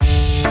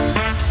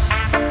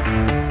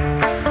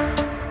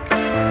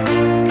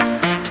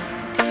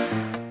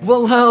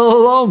Well,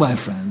 hello, my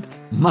friend.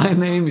 My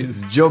name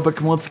is Joe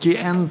Bakhmutsky,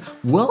 and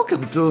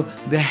welcome to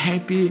The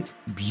Happy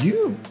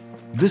You.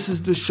 This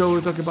is the show we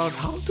talk about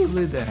how to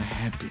lead a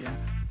happier,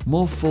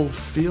 more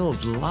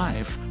fulfilled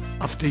life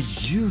after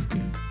you've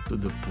been to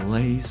the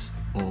place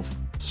of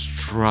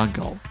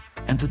struggle.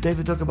 And today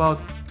we talk about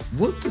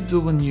what to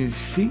do when you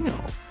feel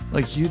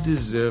like you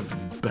deserve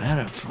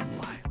better from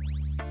life.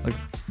 Like,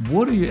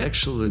 what do you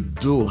actually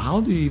do?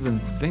 How do you even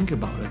think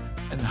about it?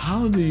 And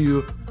how do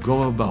you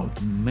go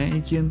about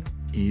making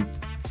it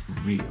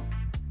real?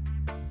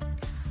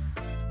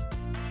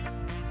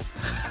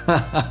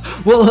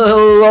 Well,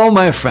 hello,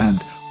 my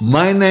friend.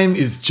 My name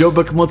is Joe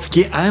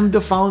Bakhmutsky. I'm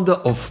the founder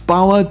of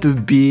Power to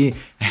Be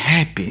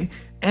Happy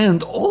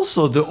and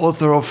also the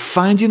author of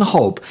Finding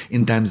Hope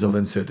in Times of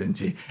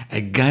Uncertainty,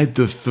 a guide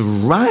to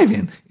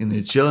thriving in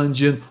a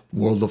challenging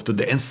world of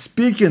today. And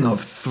speaking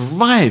of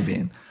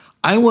thriving,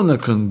 I want to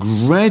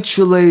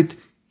congratulate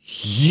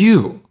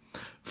you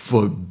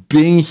for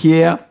being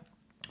here,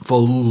 for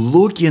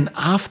looking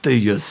after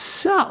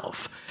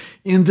yourself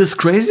in this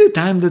crazy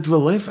time that we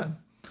live in,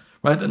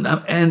 right?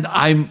 And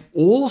I'm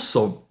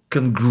also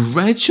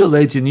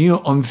congratulating you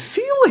on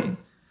feeling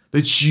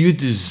that you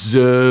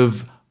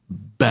deserve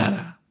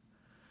better.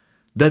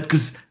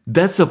 Because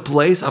that's a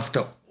place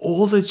after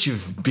all that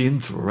you've been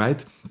through,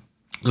 right?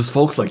 Because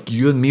folks like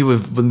you and me,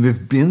 when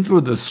we've been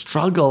through the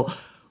struggle,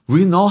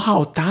 we know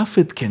how tough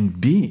it can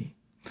be.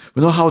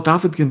 We know how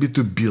tough it can be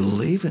to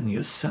believe in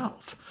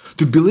yourself,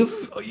 to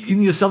believe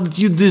in yourself that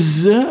you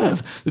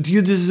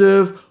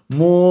deserve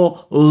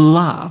more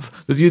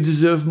love, that you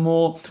deserve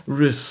more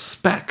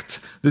respect,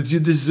 that you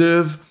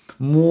deserve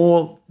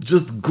more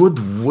just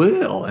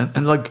goodwill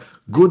and like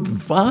good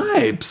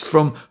vibes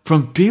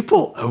from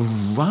people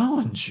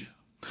around you.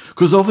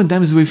 Because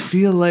oftentimes we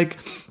feel like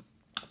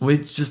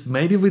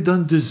maybe we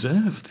don't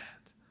deserve that.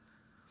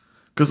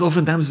 Because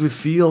oftentimes we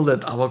feel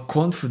that our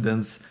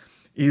confidence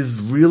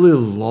is really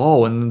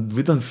low and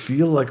we don't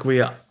feel like we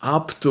are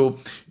up to,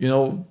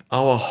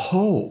 our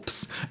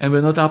hopes, and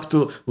we're not up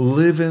to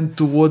living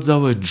towards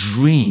our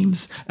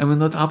dreams, and we're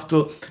not up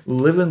to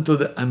living to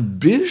the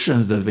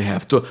ambitions that we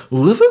have to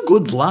live a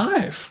good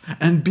life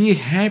and be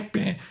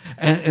happy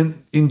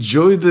and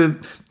enjoy the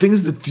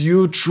things that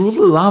you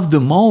truly love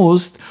the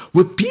most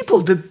with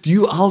people that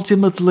you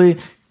ultimately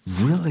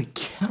really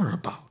care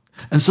about.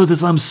 And so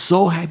that's why I'm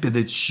so happy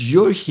that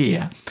you're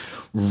here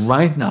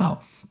right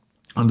now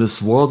on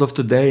this world of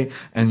today,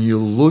 and you're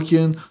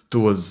looking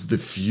towards the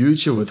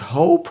future with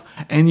hope,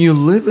 and you're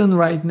living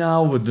right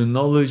now with the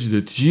knowledge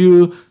that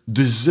you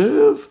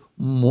deserve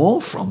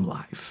more from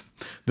life,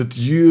 that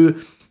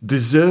you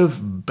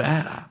deserve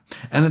better.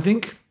 And I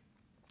think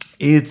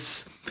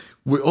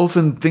we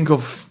often think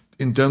of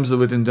in terms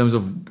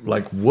of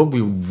like what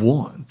we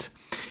want.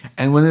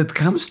 And when it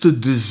comes to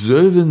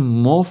deserving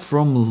more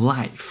from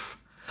life,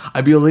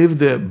 I believe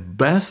the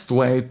best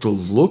way to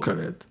look at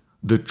it,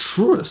 the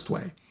truest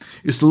way,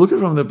 is to look at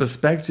it from the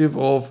perspective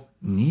of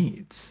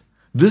needs.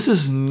 This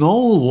is no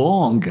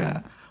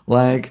longer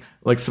like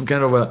some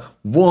kind of a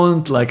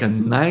want, like a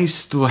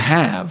nice to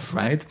have,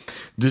 right?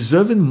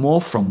 Deserving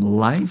more from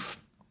life,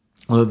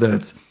 whether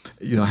that's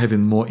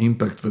having more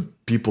impact with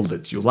people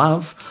that you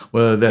love,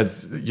 whether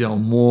that's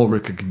more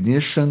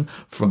recognition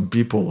from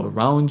people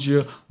around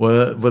you,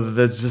 whether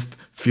that's just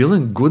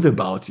feeling good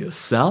about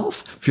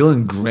yourself,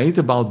 feeling great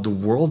about the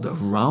world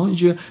around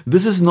you.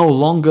 This is no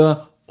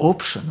longer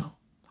optional.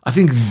 I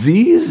think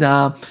these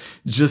are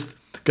just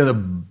kind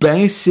of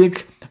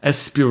basic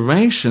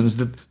aspirations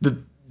that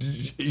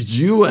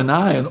you and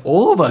I and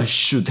all of us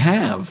should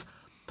have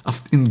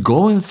in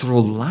going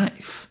through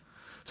life.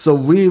 So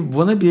we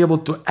want to be able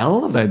to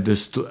elevate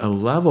this to a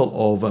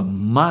level of a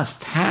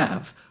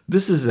must-have.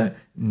 This is a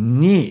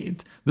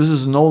need. This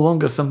is no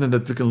longer something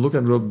that we can look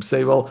at and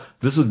say, well,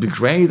 this would be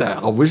great.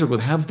 I wish I could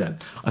have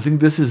that. I think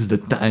this is the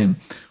time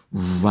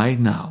right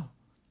now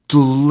to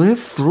live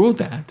through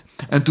that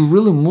and to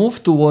really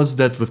move towards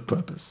that with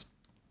purpose.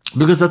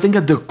 Because I think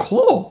at the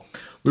core,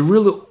 we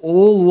really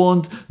all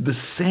want the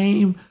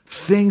same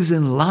things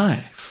in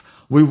life.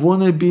 We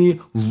want to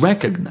be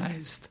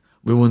recognized,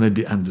 we want to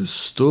be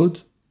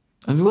understood,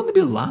 and we want to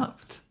be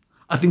loved.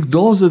 I think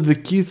those are the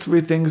key three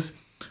things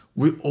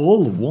we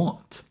all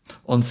want.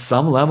 On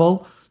some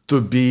level, to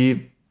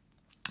be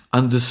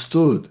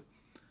understood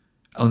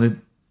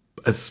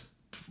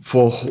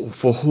for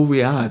who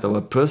we are,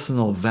 our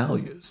personal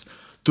values,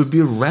 to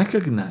be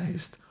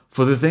recognized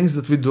for the things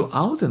that we do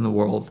out in the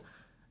world,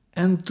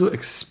 and to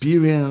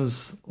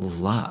experience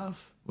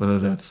love, whether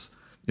that's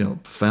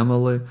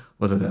family,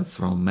 whether that's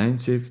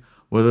romantic,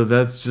 whether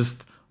that's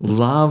just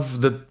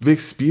love that we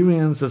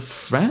experience as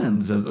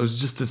friends or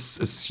just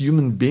as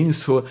human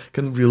beings who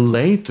can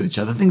relate to each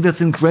other. I think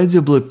that's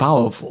incredibly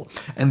powerful.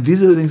 And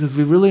these are the things that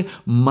we really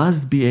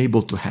must be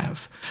able to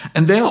have.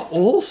 And they are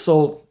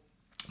also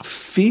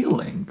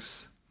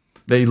feelings.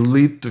 They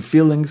lead to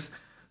feelings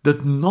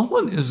that no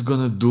one is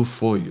going to do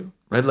for you,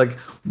 right? Like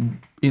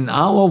in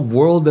our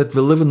world that we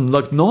live in,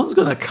 like no one's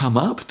going to come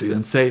up to you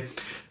and say,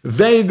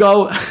 there you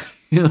go,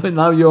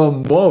 Now you're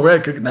more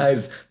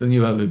recognized than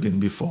you've ever been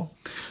before.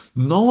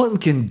 No one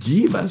can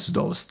give us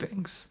those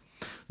things.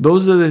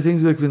 Those are the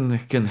things that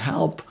can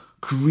help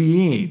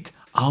create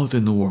out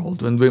in the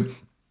world when we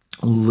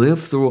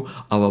live through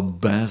our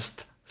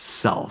best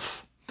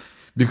self.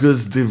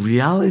 Because the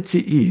reality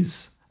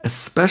is,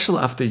 especially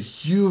after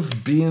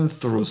you've been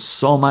through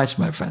so much,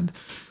 my friend,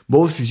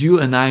 both you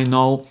and I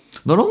know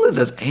not only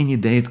that any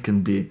day it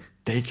can be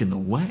taken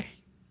away,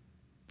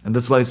 and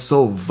that's why it's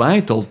so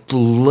vital to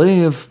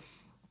live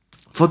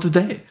for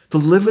today, to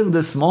live in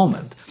this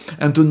moment,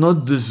 and to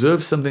not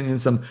deserve something in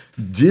some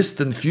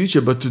distant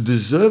future, but to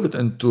deserve it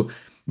and to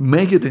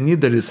make it a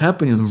need that is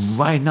happening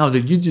right now,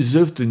 that you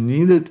deserve to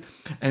need it,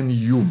 and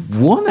you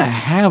want to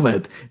have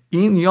it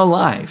in your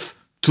life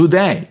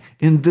today,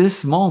 in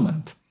this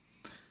moment.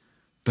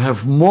 To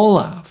have more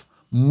love,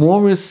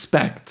 more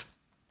respect,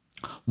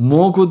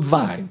 more good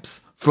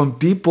vibes from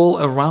people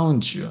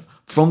around you,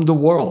 from the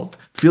world,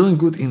 feeling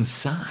good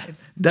inside.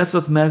 That's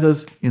what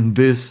matters in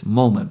this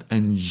moment.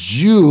 And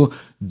you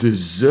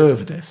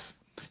deserve this.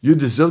 You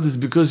deserve this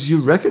because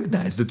you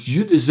recognize that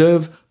you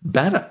deserve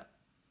better.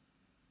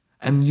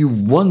 And you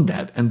want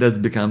that. And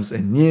that becomes a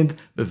need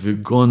that we're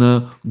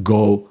gonna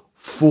go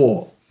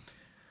for.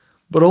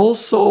 But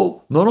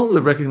also, not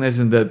only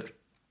recognizing that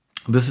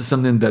this is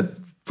something that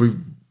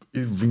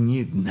we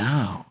need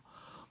now,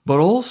 but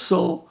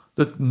also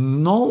that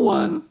no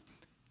one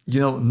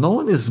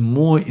is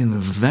more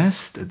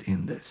invested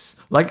in this.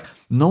 Like,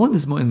 no one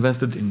is more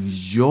invested in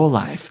your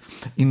life,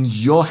 in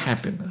your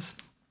happiness,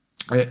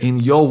 in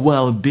your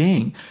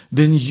well-being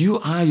than you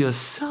are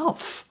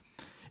yourself.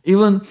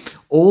 Even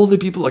all the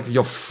people, like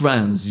your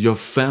friends, your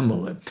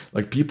family,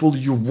 like people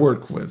you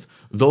work with,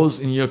 those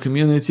in your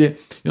community,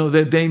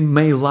 they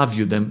may love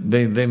you,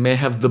 they may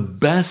have the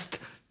best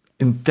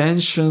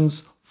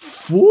intentions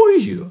for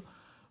you,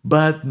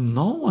 but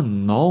no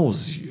one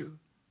knows you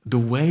the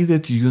way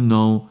that you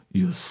know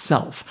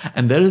yourself.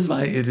 And that is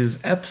why it is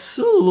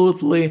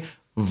absolutely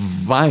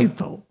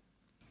vital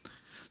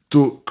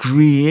to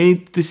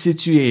create the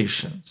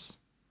situations,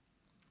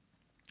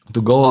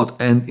 to go out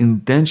and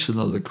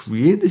intentionally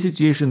create the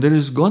situation that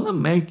is going to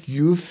make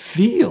you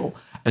feel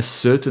a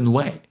certain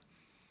way.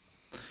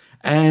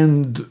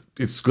 And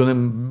it's going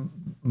to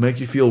make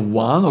you feel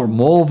one or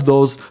more of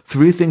those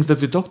three things that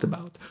we talked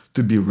about: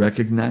 to be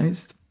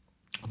recognized,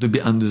 to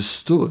be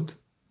understood,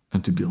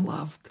 and to be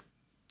loved.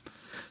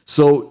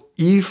 So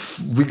if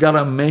we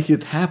gotta make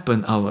it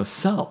happen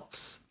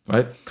ourselves,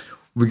 right?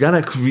 We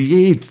gotta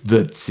create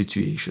that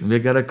situation. We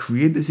gotta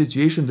create the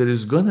situation that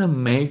is gonna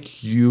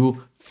make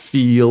you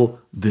feel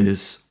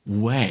this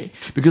way.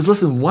 Because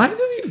listen, why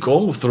do we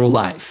go through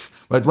life,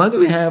 right? Why do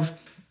we have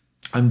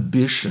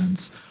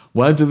ambitions?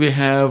 Why do we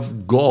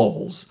have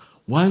goals?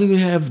 Why do we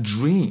have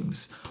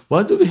dreams?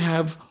 Why do we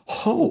have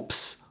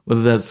hopes?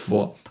 Whether that's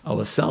for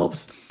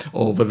ourselves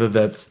or whether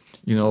that's,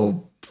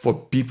 for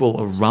people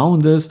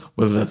around us,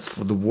 whether that's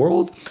for the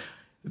world.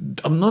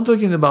 I'm not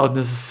talking about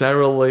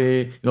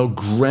necessarily,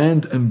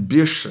 grand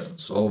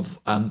ambitions of,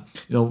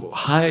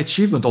 high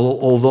achievement,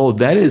 although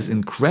that is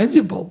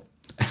incredible.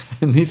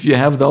 And if you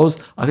have those,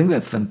 I think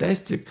that's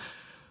fantastic.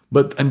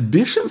 But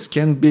ambitions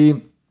can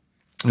be,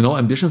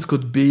 ambitions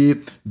could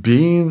be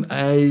being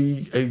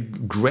a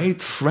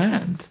great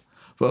friend.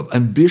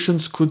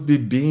 Ambitions could be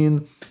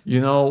being,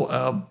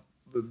 a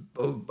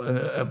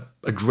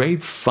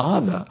great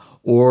father,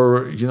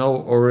 or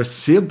a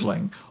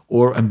sibling.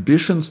 Or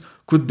ambitions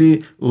could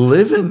be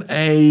living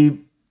a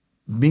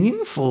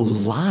meaningful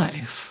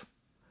life.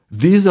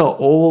 These are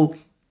all,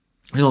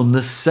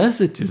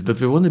 necessities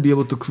that we want to be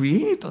able to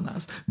create on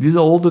us. These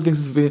are all the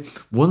things that we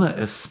want to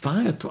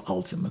aspire to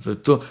ultimately,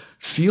 to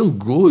feel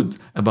good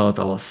about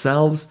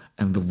ourselves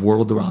and the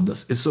world around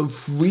us. And so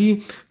if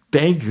we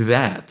take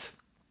that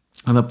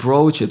and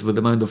approach it with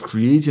the mind of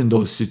creating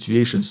those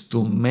situations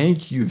to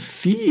make you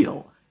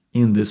feel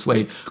in this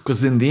way,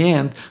 because in the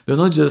end, they're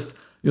not just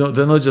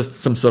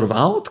some sort of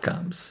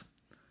outcomes,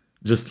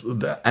 just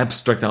the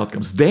abstract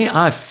outcomes. They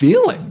are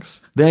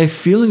feelings. They are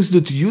feelings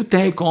that you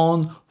take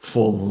on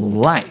for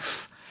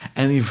life.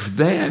 And if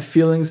they are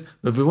feelings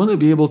that we want to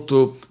be able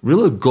to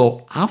really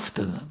go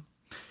after them,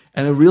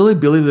 and I really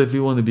believe that we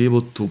want to be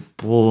able to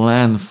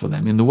plan for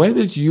them in the way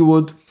that you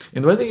would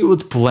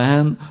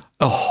plan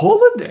a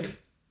holiday,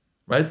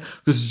 right?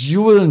 Because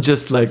you wouldn't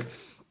just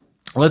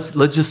let's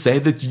just say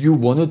that you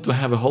wanted to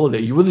have a holiday.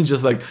 You wouldn't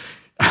just the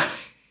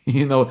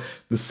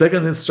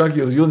second it struck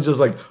you, you wouldn't just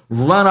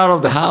run out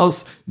of the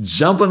house,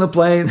 jump on a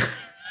plane,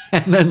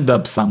 and end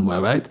up somewhere,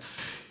 right?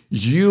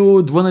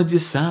 You'd want to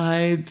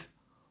decide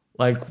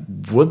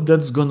what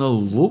that's gonna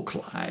look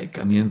like.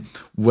 I mean,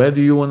 where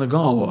do you want to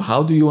go?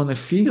 How do you want to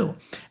feel?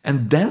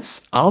 And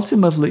that's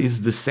ultimately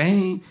is the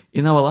same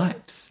in our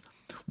lives.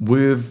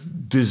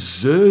 With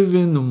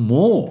deserving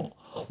more,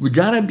 we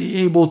gotta be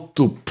able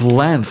to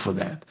plan for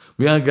that.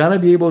 We gotta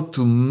be able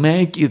to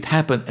make it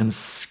happen and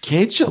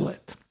schedule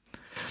it.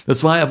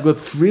 That's why I've got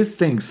 3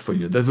 things for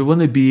you that we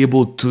want to be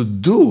able to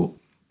do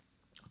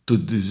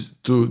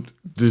to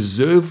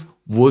deserve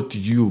what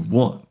you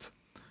want.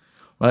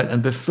 right?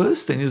 And the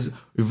first thing is,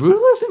 if we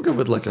really think of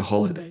it like a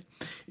holiday,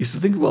 is to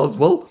think about,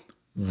 well,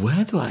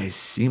 where do I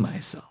see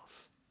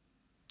myself?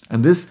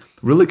 And this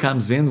really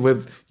comes in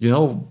with,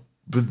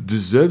 with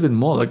deserving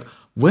more. Like,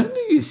 when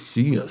do you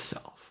see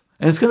yourself?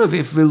 And it's kind of,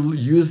 if we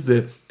use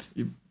the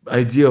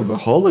idea of a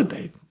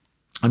holiday,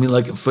 I mean,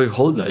 like for a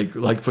holiday,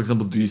 like for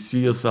example, do you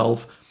see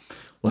yourself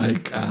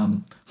like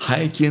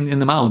hiking in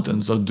the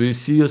mountains, or do you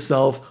see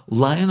yourself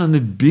lying on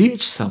the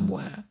beach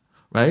somewhere,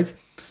 right?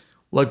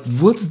 Like,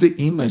 what's the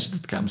image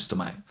that comes to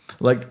mind?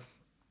 Like,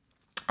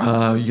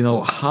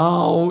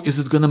 how is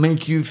it going to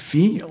make you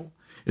feel?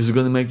 Is it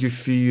going to make you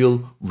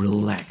feel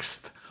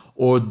relaxed?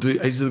 Or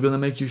is it going to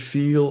make you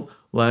feel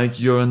like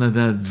you're on an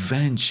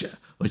adventure,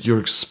 like you're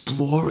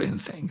exploring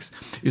things?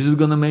 Is it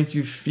going to make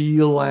you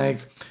feel like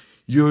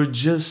you're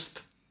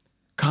just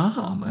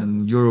calm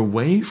and you're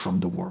away from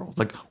the world?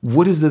 Like,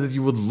 what is it that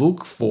you would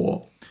look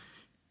for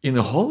in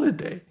a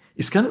holiday?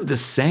 It's kind of the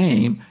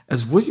same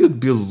as what you'd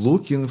be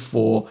looking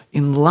for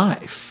in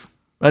life,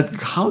 right?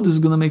 How is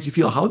it going to make you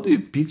feel? How do you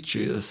picture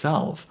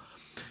yourself?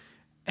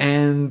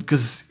 And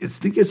because I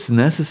think it's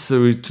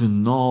necessary to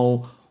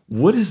know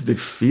what is the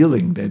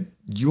feeling that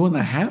you want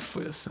to have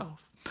for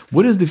yourself.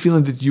 What is the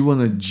feeling that you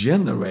want to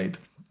generate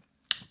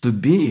to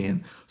be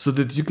in, so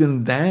that you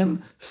can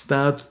then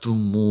start to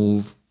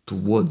move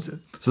towards it.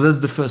 So that's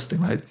the first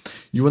thing, right?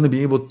 You want to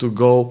be able to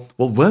go,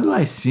 well, where do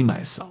I see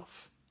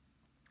myself?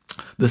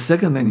 The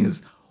second thing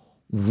is,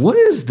 what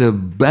is the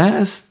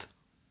best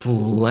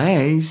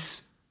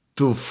place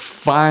to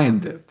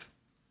find it?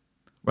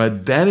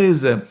 Right? That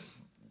is a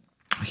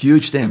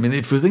huge thing. I mean,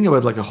 if you think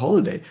about like a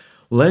holiday,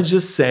 let's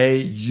just say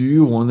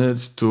you wanted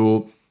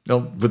to,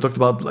 we talked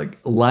about like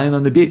lying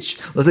on the beach.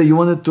 Let's say you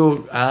wanted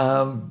to,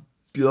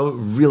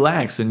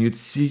 relax, and you'd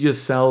see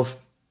yourself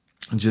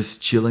just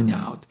chilling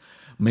out,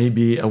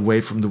 maybe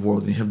away from the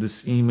world. You have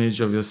this image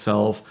of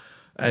yourself,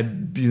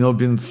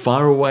 being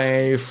far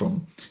away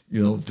from,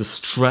 the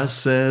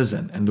stresses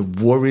and the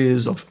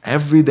worries of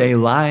everyday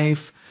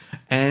life.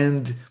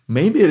 And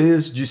maybe it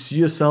is you see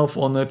yourself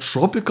on a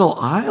tropical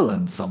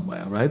island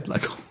somewhere, right?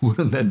 Like,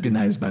 wouldn't that be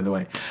nice, by the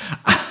way?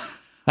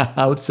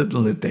 I would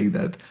certainly take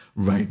that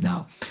right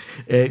now.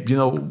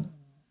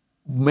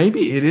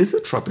 Maybe it is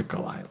a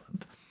tropical island.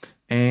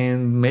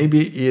 And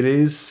maybe it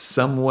is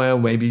somewhere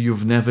maybe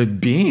you've never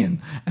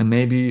been, and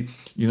maybe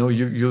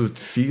you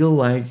feel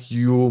like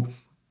you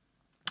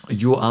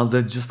are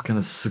there just kind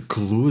of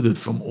secluded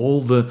from all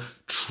the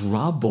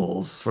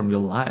troubles from your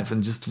life,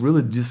 and just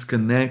really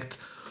disconnect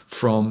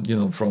from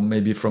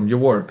maybe from your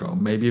work, or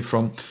maybe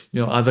from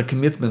other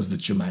commitments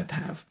that you might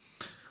have.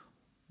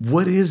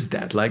 What is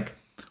that like?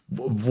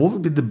 What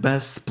would be the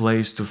best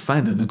place to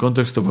find it in the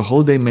context of a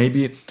holiday?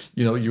 Maybe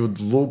you'd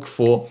look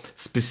for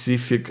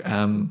specific.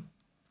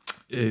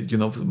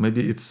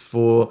 Maybe it's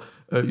for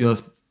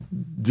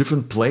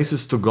different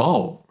places to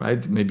go,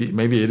 right?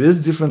 Maybe it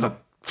is different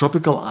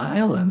tropical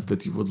islands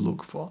that you would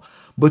look for.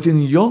 But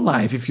in your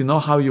life, if you know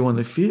how you want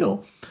to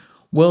feel,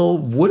 well,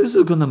 what is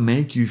it going to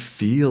make you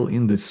feel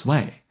in this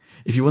way?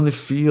 If you want to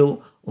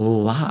feel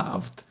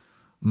loved,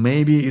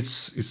 maybe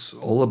it's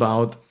all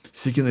about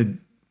seeking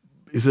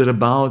is it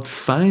about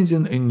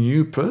finding a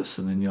new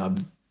person in your life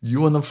you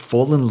want to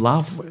fall in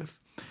love with?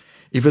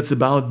 If it's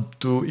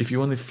if you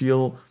want to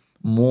feel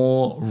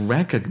more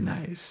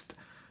recognized,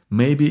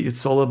 maybe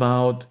it's all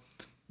about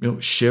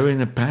sharing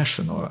a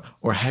passion, or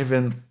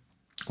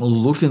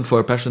looking for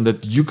a passion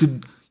that you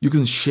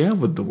can share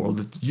with the world,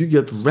 that you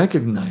get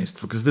recognized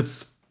for, because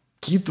that's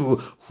key to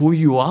who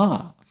you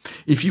are.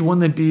 If you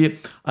want to be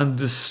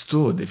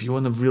understood, if you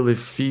want to really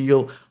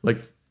feel like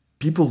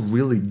people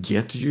really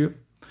get you,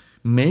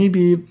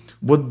 maybe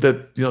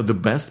the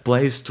best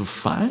place to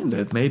find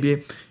it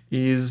maybe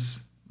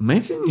is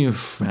making new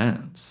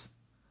friends.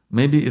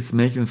 Maybe it's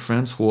making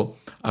friends who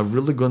are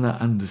really going to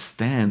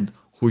understand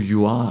who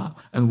you are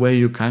and where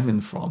you're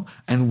coming from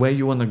and where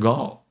you want to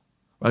go,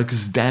 right?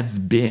 Because that's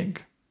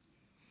big.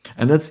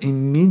 And that's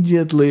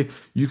immediately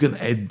you can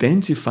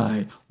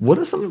identify what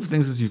are some of the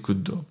things that you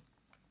could do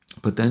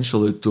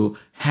potentially to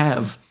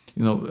have,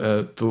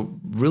 to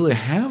really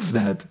have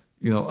that,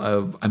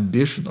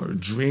 ambition or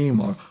dream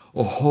or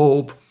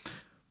hope.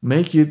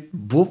 Make it,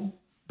 what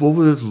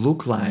would it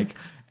look like?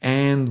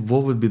 And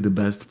what would be the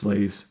best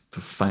place to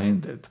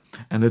find it?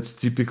 And it's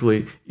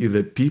typically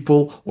either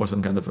people or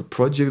some kind of a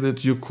project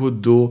that you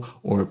could do,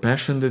 or a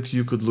passion that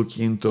you could look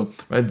into,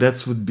 right?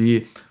 That would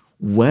be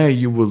where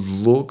you would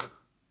look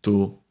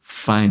to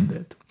find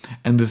it.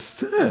 And the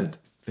third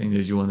thing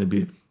that you want to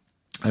be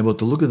able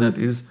to look at that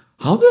is,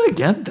 how do I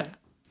get there?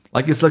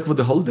 Like, it's like with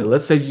the holiday.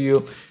 Let's say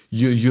you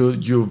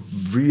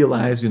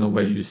realize,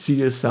 where you see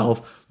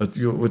yourself.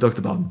 We talked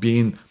about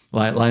being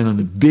lying on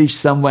the beach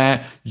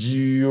somewhere.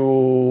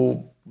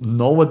 You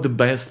know what the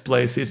best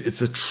place is.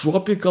 It's a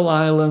tropical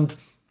island,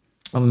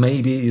 and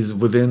maybe is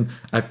within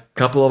a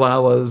couple of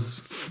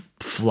hours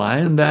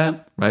flying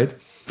there, right?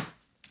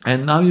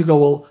 And now you go,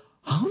 well,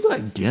 how do I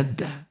get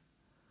there?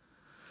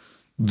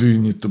 Do you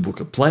need to book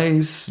a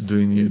place? Do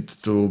you need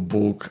to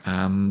book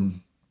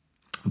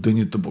Do you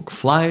need to book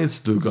flights?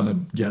 Do you gonna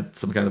get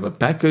some kind of a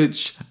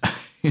package?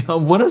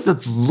 What does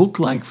that look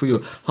like for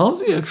you? How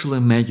do you actually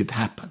make it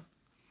happen?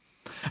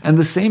 And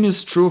the same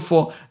is true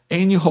for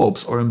any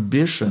hopes or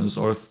ambitions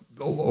or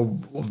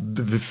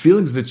the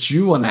feelings that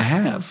you want to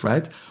have,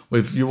 right?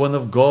 If you want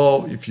to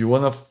go, if you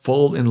want to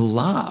fall in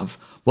love,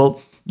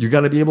 well, you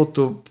got to be able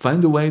to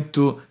find a way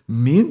to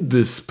meet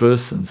this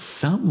person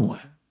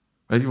somewhere,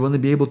 right? You want to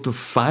be able to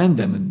find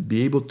them and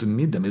be able to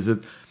meet them. Is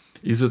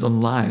it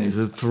online? Is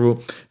it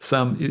through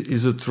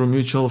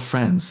mutual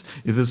friends?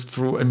 Is it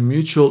through a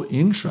mutual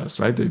interest,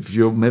 right? If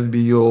maybe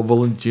you're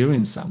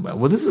volunteering somewhere,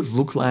 what does it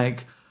look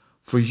like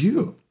for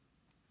you?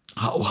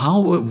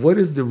 What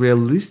is the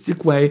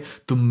realistic way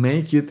to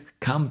make it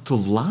come to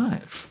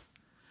life?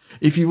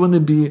 If you want to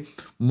be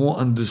more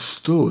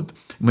understood,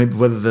 maybe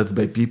whether that's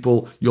by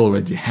people you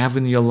already have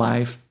in your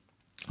life,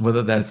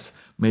 whether that's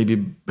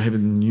maybe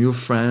having new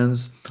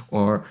friends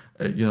or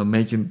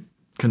making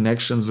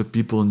connections with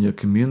people in your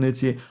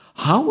community,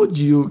 how would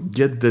you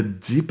get the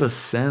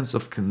deepest sense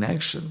of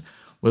connection?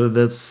 Whether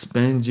that's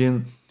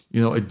spending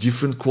a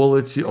different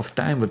quality of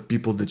time with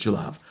people that you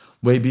love.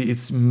 Maybe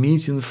it's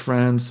meeting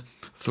friends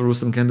through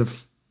some kind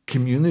of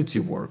community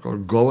work or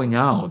going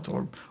out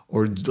or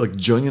like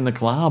joining a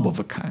club of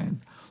a kind.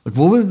 Like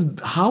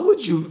how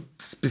would you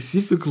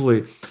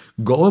specifically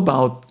go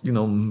about,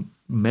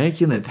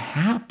 making it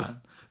happen?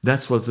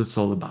 That's what it's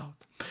all about.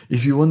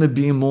 If you want to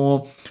be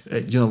more,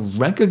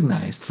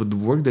 recognized for the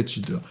work that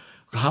you do,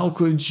 how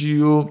could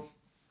you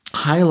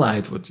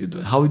highlight what you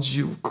do? How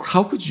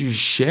could you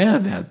share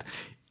that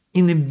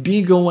in a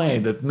bigger way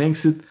that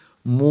makes it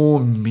more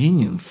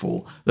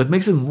meaningful, that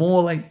makes it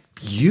more like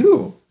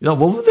you? What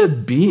would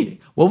that be?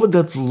 What would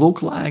that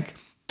look like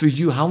to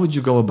you? How would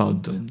you go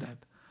about doing that?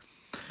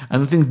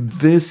 And I think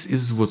this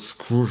is what's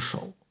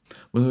crucial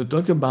when we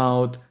talk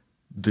about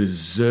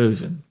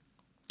deserving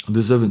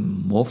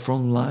more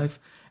from life.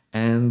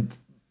 And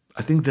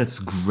I think that's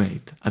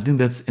great. I think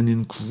that's an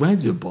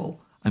incredible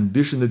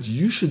ambition that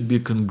you should be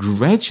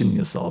congratulating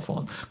yourself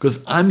on,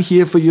 because I'm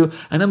here for you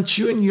and I'm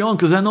cheering you on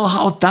because I know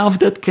how tough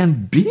that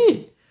can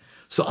be.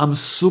 So I'm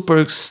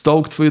super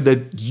stoked for you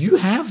that you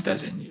have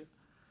that in you,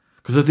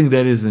 because I think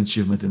that is an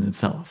achievement in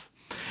itself.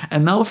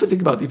 And now if you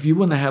think about, if you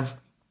want to have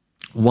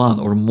one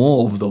or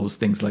more of those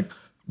things, like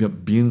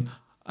being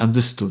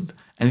understood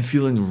and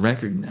feeling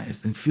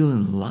recognized and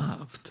feeling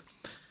loved,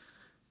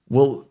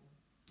 well,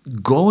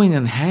 going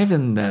and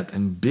having that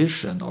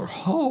ambition or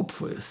hope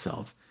for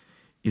yourself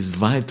is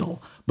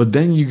vital. But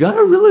then you got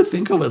to really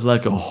think of it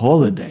like a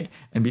holiday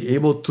and be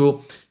able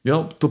to,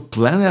 to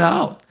plan it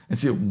out and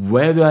see,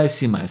 where do I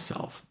see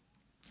myself?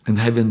 And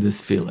having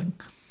this feeling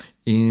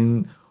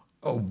in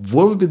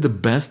what would be the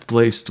best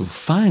place to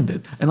find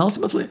it? And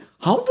ultimately,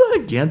 how do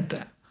I get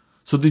there?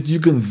 So that you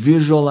can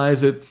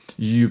visualize it,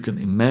 you can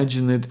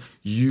imagine it,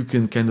 you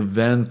can kind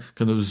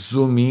of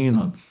zoom in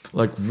on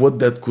like what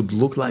that could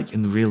look like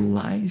in real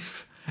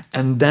life,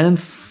 and then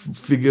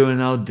figuring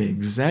out the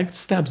exact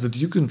steps that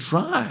you can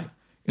try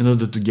in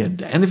order to get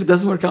there. And if it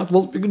doesn't work out,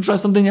 well, you can try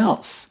something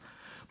else.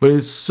 But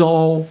it's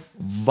so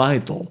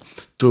vital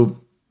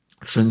to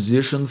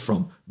transition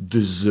from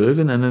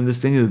deserving and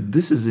understanding that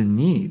this is a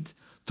need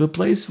to a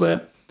place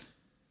where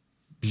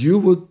you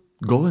would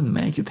go and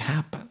make it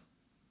happen.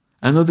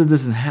 I know that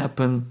doesn't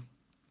happen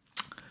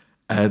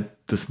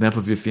at the snap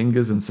of your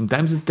fingers, and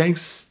sometimes it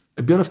takes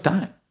a bit of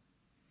time.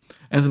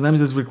 And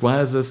sometimes it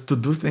requires us to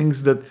do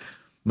things that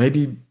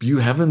maybe you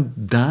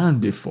haven't done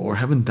before,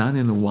 haven't done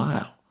in a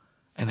while.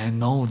 And I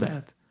know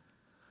that.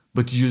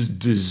 But you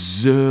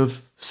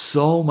deserve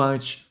so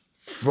much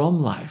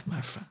from life,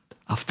 my friend,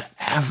 after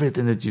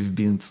everything that you've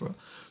been through.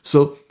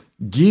 So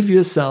give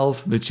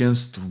yourself the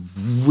chance to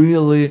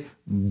really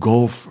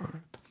go for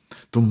it,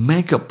 to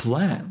make a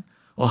plan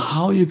or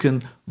how you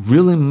can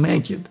really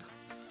make it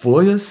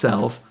for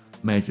yourself,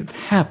 make it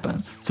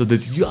happen, so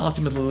that you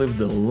ultimately live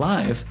the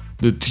life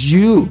that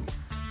you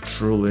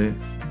truly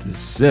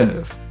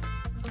deserve.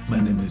 My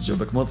name is Joe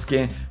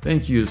Bakhmutsky.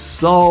 Thank you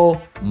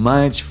so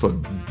much for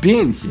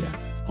being here.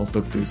 I'll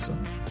talk to you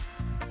soon.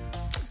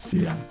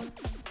 See ya.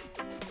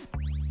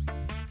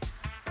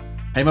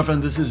 Hey my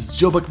friend, this is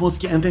Joe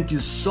Bakhmutsky, and thank you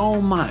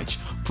so much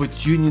for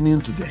tuning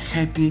in to the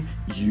Happy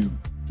You,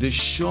 the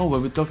show where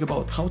we talk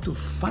about how to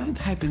find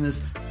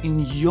happiness in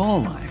your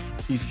life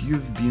if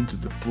you've been to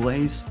the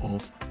place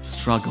of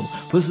struggle.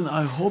 Listen,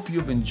 I hope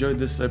you've enjoyed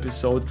this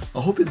episode.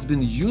 I hope it's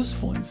been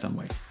useful in some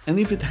way. And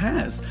if it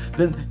has,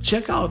 then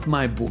check out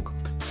my book,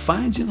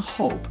 Finding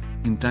Hope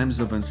in Times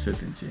of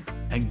Uncertainty,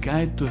 a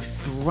guide to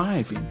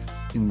thriving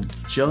in the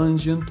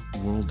challenging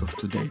world of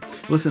today.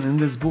 Listen, in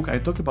this book, I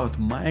talk about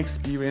my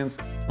experience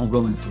of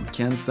going through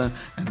cancer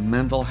and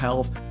mental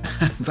health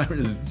and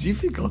various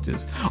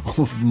difficulties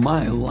of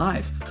my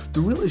life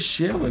to really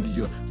share with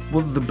you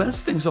the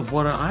best things of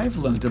what I've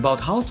learned about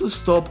how to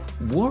stop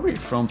worry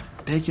from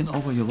taking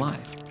over your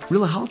life.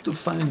 Really how to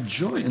find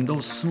joy in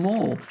those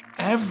small,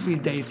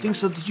 everyday things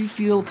so that you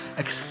feel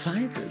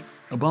excited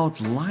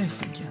about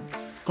life again.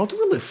 how to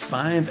really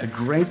find a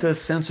greater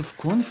sense of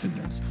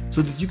confidence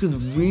so that you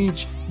can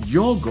reach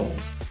your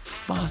goals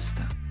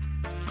faster,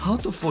 how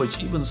to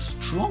forge even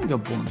stronger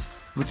bonds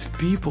with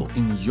people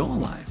in your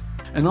life,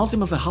 and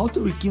ultimately how to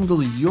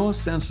rekindle your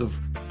sense of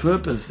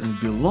purpose and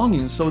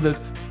belonging so that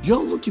you're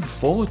looking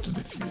forward to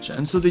the future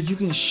and so that you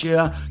can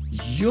share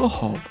your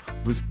hope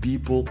with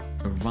people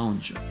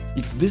around you.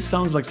 If this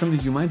sounds like something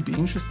you might be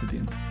interested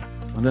in,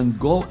 then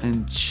go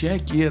and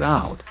check it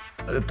out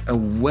at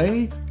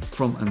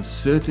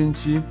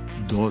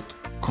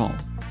awayfromuncertainty.com.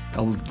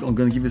 I'm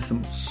going to give you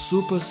some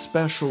super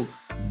special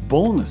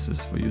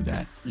bonuses for you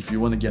there if you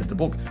want to get the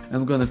book. And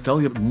I'm going to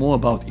tell you more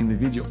about in the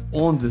video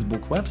on this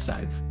book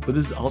website, but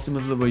this is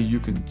ultimately where you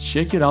can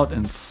check it out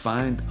and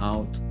find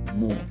out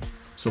more.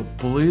 So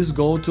please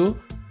go to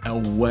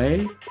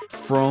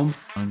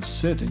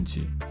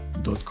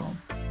awayfromuncertainty.com.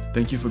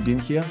 Thank you for being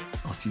here.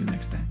 I'll see you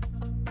next time.